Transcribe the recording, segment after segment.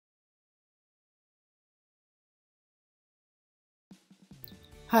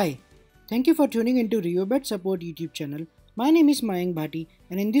Hi, thank you for tuning into Riverbed Support YouTube channel. My name is Mayank Bhati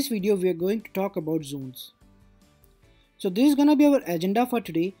and in this video we are going to talk about zones. So this is gonna be our agenda for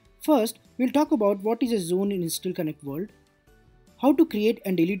today. First, we'll talk about what is a zone in SteelConnect world, how to create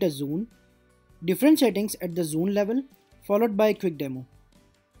and delete a zone, different settings at the zone level, followed by a quick demo.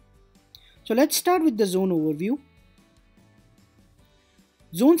 So let's start with the zone overview.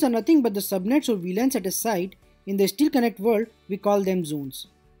 Zones are nothing but the subnets or VLANs at a site. In the SteelConnect world, we call them zones.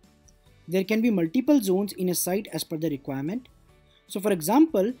 There can be multiple zones in a site as per the requirement. So for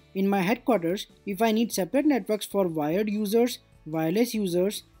example, in my headquarters, if I need separate networks for wired users, wireless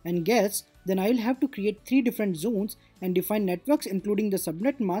users, and guests, then I will have to create 3 different zones and define networks including the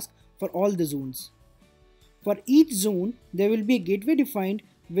subnet mask for all the zones. For each zone, there will be a gateway defined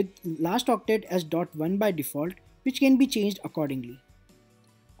with last octet as .1 by default, which can be changed accordingly.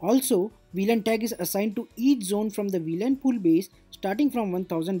 Also, VLAN tag is assigned to each zone from the VLAN pool base starting from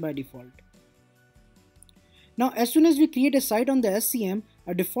 1000 by default. Now, as soon as we create a site on the SCM,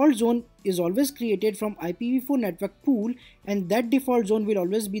 a default zone is always created from IPv4 network pool, and that default zone will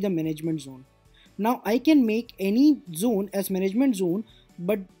always be the management zone. Now, I can make any zone as management zone,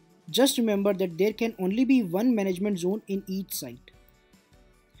 but just remember that there can only be one management zone in each site.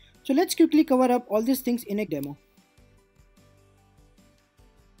 So let's quickly cover up all these things in a demo.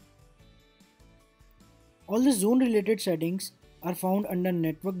 All the zone related settings are found under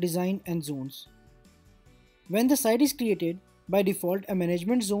network design and zones. When the site is created, by default a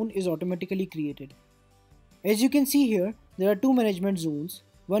management zone is automatically created. As you can see here, there are 2 management zones,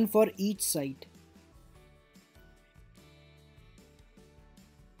 one for each site.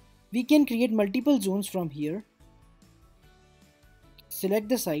 We can create multiple zones from here. Select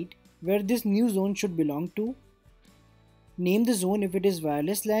the site where this new zone should belong to. Name the zone if it is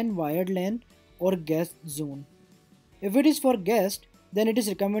wireless LAN, wired LAN, or guest zone. If it is for guest, then it is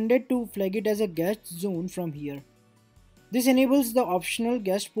recommended to flag it as a guest zone from here. This enables the optional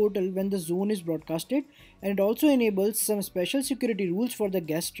guest portal when the zone is broadcasted, and it also enables some special security rules for the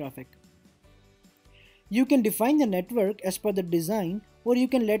guest traffic. You can define the network as per the design, or you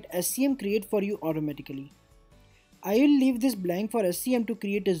can let SCM create for you automatically. I will leave this blank for SCM to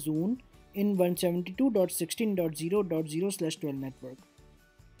create a zone in 172.16.0.0/12 network.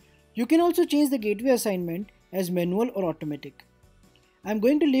 You can also change the gateway assignment as manual or automatic. I am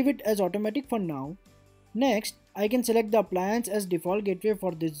going to leave it as automatic for now. Next, I can select the appliance as default gateway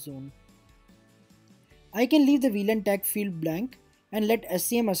for this zone. I can leave the VLAN tag field blank and let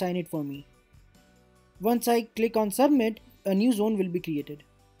SCM assign it for me. Once I click on submit, a new zone will be created.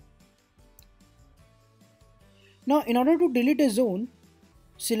 Now, in order to delete a zone,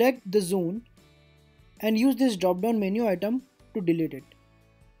 select the zone and use this drop down menu item to delete it.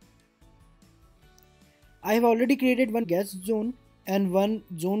 I have already created one guest zone and one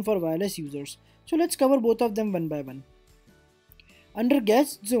zone for wireless users. So let's cover both of them one by one. Under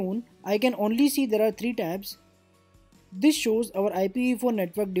guest zone, I can only see there are 3 tabs. This shows our IPv4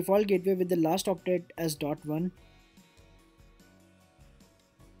 network default gateway with the last octet as .1.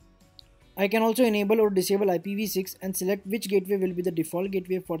 I can also enable or disable IPv6 and select which gateway will be the default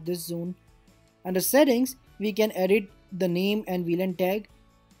gateway for this zone. Under settings, we can edit the name and VLAN tag.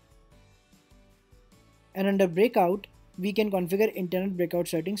 And under breakout, we can configure internet breakout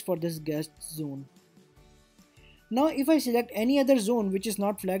settings for this guest zone. Now if I select any other zone which is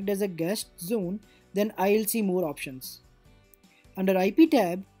not flagged as a guest zone, then I'll see more options. Under IP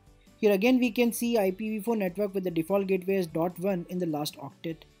tab, here again we can see IPv4 network with the default gateway as .1 in the last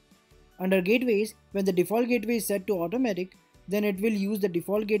octet. Under gateways, when the default gateway is set to automatic, then it will use the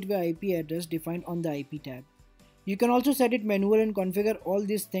default gateway IP address defined on the IP tab. You can also set it manual and configure all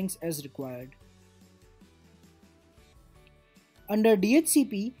these things as required. Under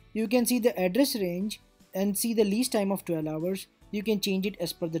DHCP, you can see the address range and see the lease time of 12 hours. You can change it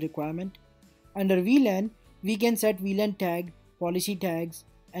as per the requirement. Under VLAN, we can set VLAN tag, policy tags,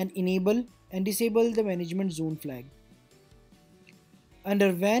 and enable and disable the management zone flag.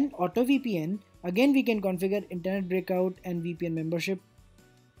 Under WAN Auto VPN, again we can configure internet breakout and VPN membership.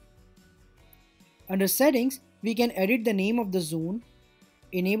 Under settings, we can edit the name of the zone,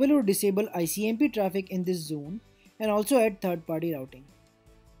 enable or disable ICMP traffic in this zone, and also add third-party routing.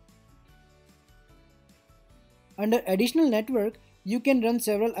 Under additional network, you can run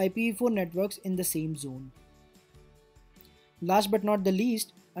several IPv4 networks in the same zone. Last but not the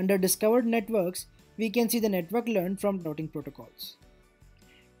least, under discovered networks, we can see the network learned from routing protocols.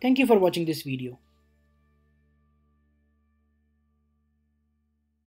 Thank you for watching this video.